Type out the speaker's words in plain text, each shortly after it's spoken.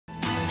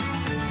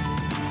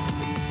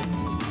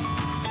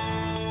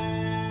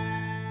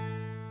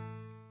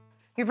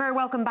You're very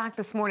welcome back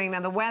this morning. Now,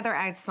 the weather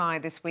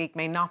outside this week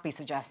may not be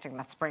suggesting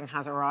that spring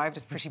has arrived.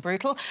 It's pretty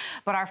brutal,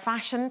 but our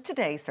fashion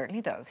today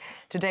certainly does.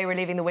 Today we're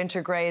leaving the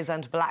winter greys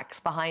and blacks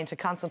behind to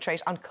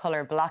concentrate on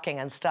colour blocking,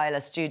 and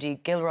stylist Judy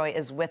Gilroy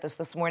is with us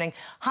this morning.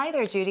 Hi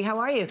there, Judy, how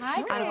are you?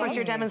 Hi. And of course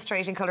you're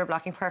demonstrating colour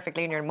blocking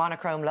perfectly in your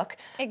monochrome look.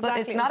 Exactly. But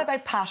it's not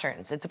about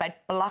patterns, it's about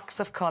blocks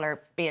of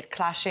colour, be it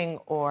clashing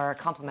or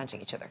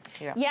complementing each other.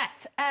 Yeah.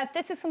 Yes,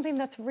 this is something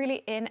that's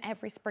really in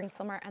every spring,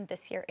 summer, and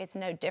this year is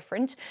no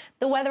different.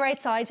 The weather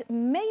outside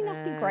may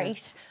not be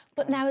great,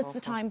 but now is the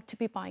time to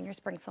be buying your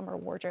spring, summer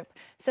wardrobe.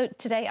 So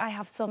today I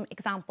have some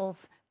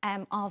examples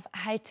of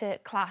how to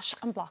clash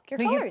and block your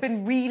colours. You've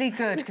been really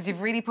good because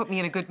you've really put me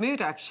in a good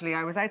mood, actually.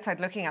 I was outside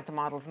looking at the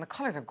models and the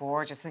colours are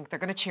gorgeous. I think they're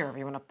going to cheer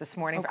everyone up this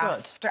morning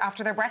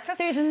after their breakfast.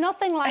 There's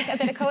nothing like a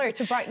bit of colour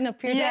to brighten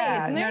up your day,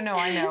 isn't there? No,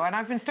 I know. And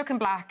I've been stuck in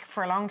black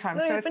for a long time,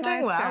 so it's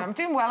nice. I'm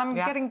doing well. I'm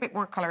getting a bit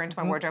more colour into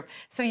my wardrobe.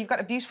 So you've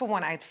got a beautiful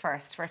one out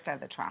first out of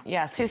the trap.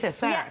 Yes, who's this?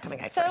 Sarah coming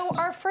out first. So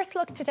our first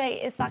look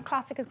today is that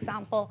classic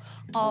example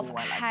of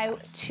how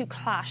to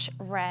clash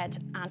red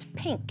and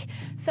pink.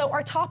 So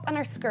our top and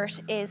our skirt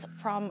is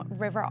from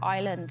River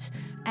Island,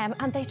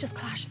 and they just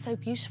clash so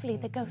beautifully.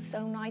 They go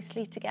so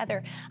nicely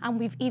together, and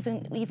we've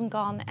even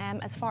gone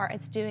as far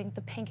as doing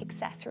the pink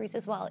accessories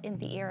as well in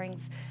the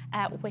earrings,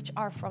 which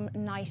are from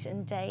Night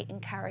and Day in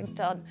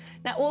Carrington.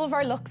 Now, all of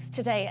our looks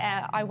today,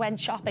 I went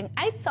shopping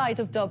outside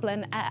of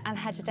Dublin and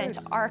headed down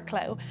to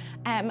Arklow,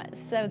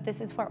 so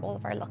this is where all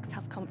of our looks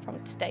have come from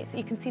today. So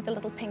you can see the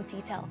little pink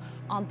detail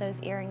on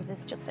those earrings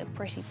is just so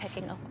pretty,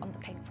 picking up on the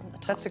pink from the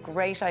top. That's a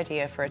great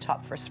idea for a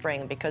top for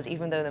spring, because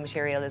even though the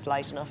material is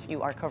light enough,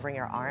 you are covering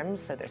your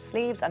arms, so there's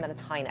sleeves, and then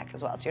it's high neck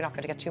as well, so you're not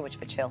going to get too much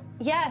of a chill.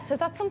 Yeah, so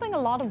that's something a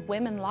lot of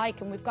women like,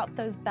 and we've got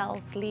those bell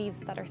sleeves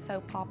that are so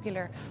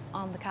popular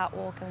on the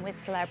catwalk and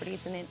with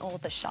celebrities and in all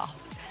the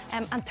shops.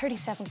 And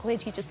 37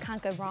 quid, you just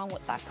can't go wrong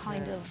with that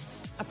kind of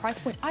a price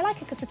point. I like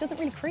it because it doesn't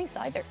really crease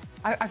either.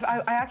 I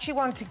actually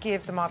want to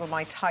give the model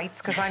my tights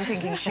because I'm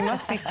thinking she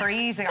must be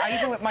freezing.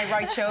 Even with my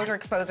right shoulder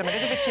exposed, I'm a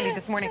little bit chilly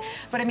this morning.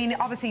 But I mean,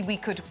 obviously we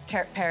could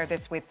pair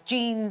this with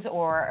jeans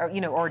or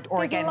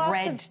again,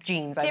 red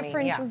jeans.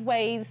 Different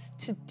ways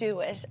to do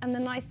it. And the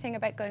nice thing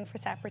about going for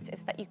separates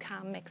is that you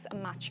can mix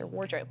and match your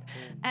wardrobe.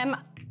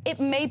 It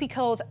may be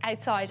cold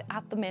outside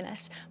at the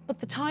minute,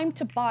 but the time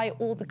to buy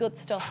all the good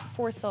stuff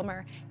for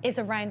summer is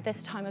around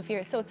this time of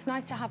year. So it's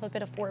nice to have a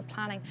bit of forward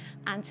planning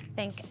and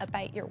think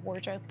about your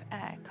wardrobe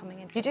coming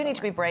into You do summer. need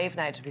to be brave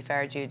now, to be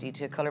fair, Judy,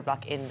 to colour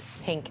block in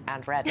pink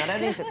and red. Not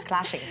only is it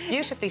clashing,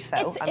 beautifully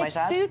so, I might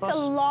add. It suits a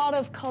lot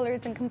of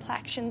colours and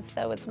complexions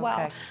though as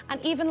well. Okay.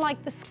 And even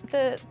like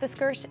the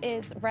skirt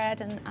is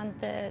red and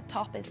the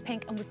top is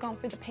pink, and we've gone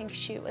for the pink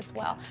shoe as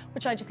well,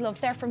 which I just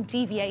love. They're from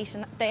Deviate,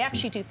 and they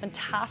actually do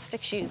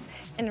fantastic shoes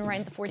in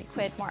around the 40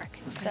 quid mark.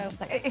 Okay. So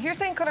if you're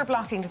saying colour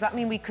blocking, does that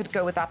mean we could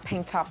go with that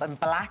pink top and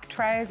black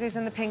trousers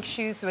and the pink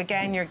shoes? So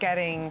again, you're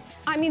getting,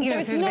 I mean,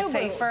 there's no rules.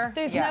 Safer.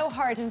 There's no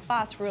hard and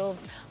fast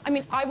rules. I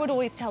mean, I would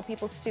always tell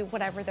people to do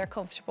whatever they're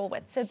comfortable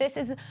with. So this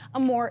is a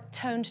more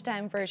toned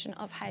down version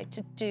of how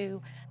to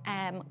do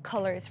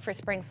colours for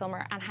spring,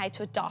 summer, and how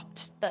to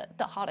adopt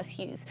the hottest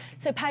hues.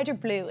 So powder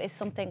blue is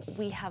something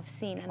we have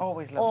seen an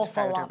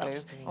awful lot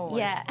of. Always.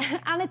 Yeah,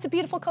 and it's a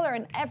beautiful colour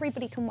and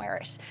everybody can wear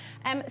it.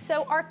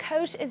 So our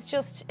coat is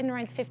just in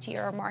around the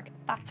 €50 mark.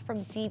 That's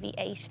from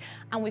DV8,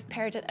 and we've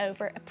paired it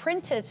over a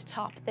printed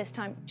top this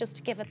time just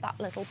to give it that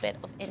little bit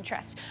of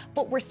interest.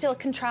 But we're still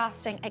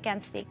contrasting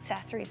against the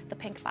accessories, the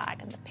pink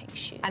bag and the pink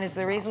shoes. And is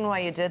the reason why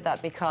you did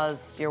that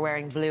because you're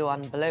wearing blue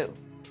on blue?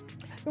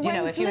 You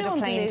know, if you had a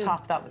plain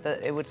top,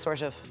 it would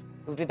sort of,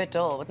 it would be a bit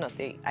dull, wouldn't it?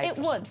 The outfit?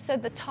 It would. So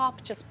the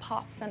top just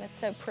pops, and it's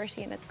so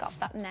pretty, and it's got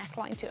that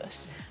neckline to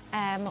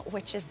it,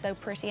 which is so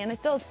pretty, and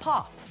it does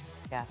pop.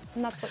 Yeah.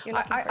 And that's what you're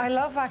looking for. I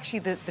love actually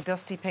the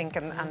dusty pink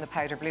and the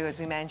powder blue, as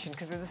we mentioned,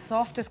 because they're the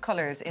softest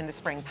colours in the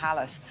spring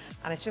palette,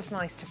 and it's just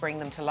nice to bring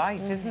them to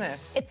life, isn't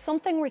it? It's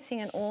something we're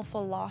seeing an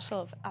awful lot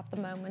of at the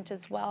moment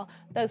as well.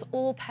 Those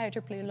all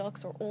powder blue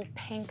looks or all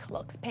pink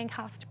looks. Pink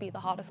has to be the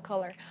hottest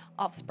colour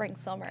of spring,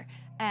 summer.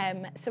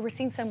 So we're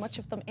seeing so much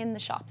of them in the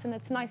shops, and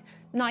it's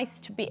nice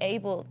to be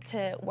able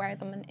to wear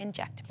them and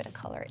inject a bit of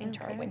colour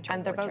into our winter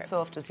And they're wardrobes. both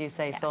soft, as you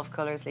say, soft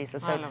colours, Lisa,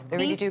 so they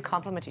really do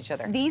complement each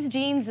other. These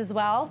jeans as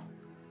well,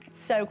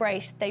 so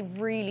great. They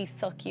really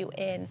suck you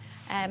in.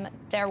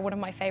 They're one of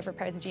my favourite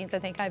pairs of jeans. I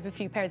think I have a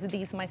few pairs of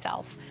these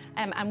myself.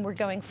 And we're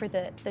going for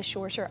the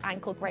shorter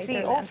ankle grazer.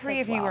 See, all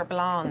three of you are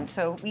blonde,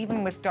 so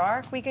even with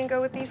dark, we can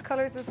go with these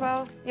colours as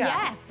well?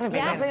 Yeah. Yes.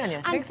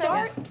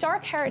 And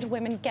dark-haired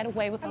women get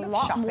away with a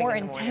lot more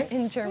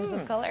in terms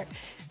of colour.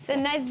 So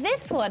now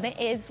this one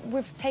is,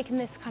 we've taken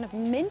this kind of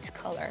mint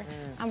colour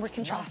and we're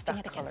contrasting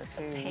it against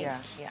the pink.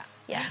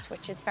 Yes,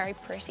 which is very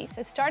pretty.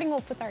 So starting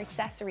off with our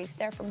accessories,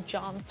 they're from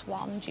John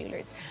Swan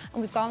Jewelers,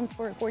 and we've gone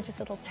for a gorgeous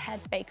little Ted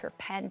Baker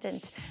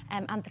pendant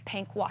and the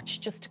pink watch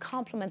just to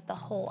complement the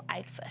whole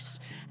outfit.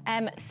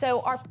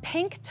 So our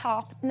pink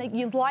top,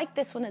 you'll like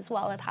this one as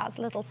well, it has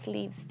little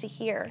sleeves to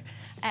here.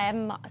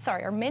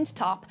 Sorry, our mint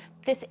top,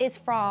 This is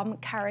from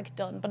Carrick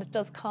Dunn, but it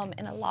does come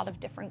in a lot of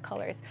different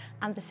colours,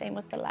 and the same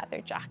with the leather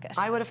jacket.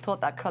 I would have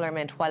thought that colour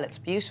mint, while it's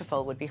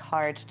beautiful, would be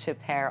hard to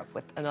pair up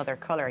with another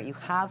colour. You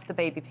have the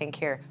baby pink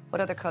here.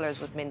 What other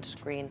colours would mint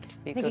green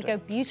be good? I think it go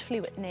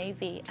beautifully with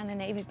navy, and a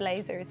navy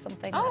blazer is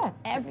something that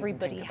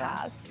everybody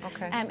has.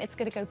 Okay. It's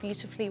going to go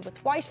beautifully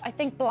with white. I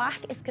think black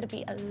is going to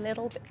be a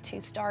little bit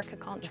too stark a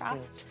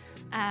contrast,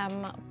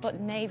 but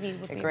navy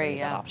would be a really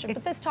good option.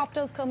 But this top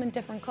does come in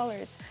different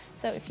colours,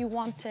 so if you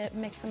want to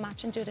mix and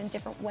match and do it in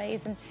different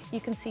ways, and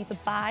you can see the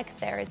bag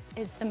there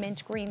is the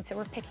mint green, so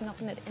we're picking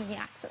up on it in the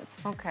accents.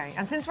 Okay,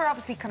 and since we're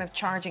obviously kind of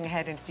charging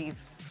ahead into these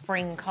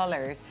spring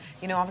colours,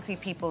 you know, obviously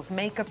people's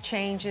makeup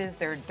changes,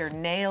 their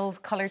nails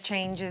colour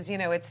changes, you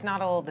know, it's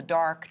not all the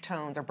dark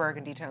tones or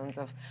burgundy tones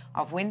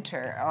of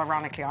winter.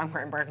 Ironically, I'm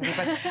wearing burgundy,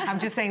 but I'm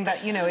just saying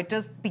that, you know, it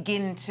does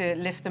begin to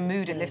lift the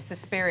mood, it lifts the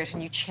spirit,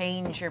 and you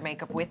change your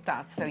makeup with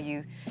that, so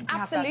you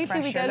absolutely, have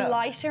that we go look.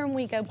 Lighter and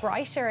we go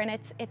brighter, and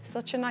it's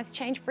such a nice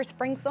change for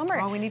spring, summer.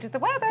 All we need is the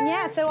weather.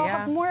 Yeah, so I'll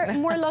have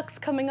more looks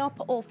coming up,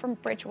 all from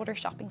Bridgewater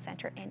Shopping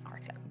Centre in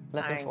Arklow.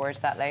 Looking forward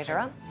to that later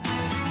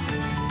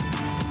on.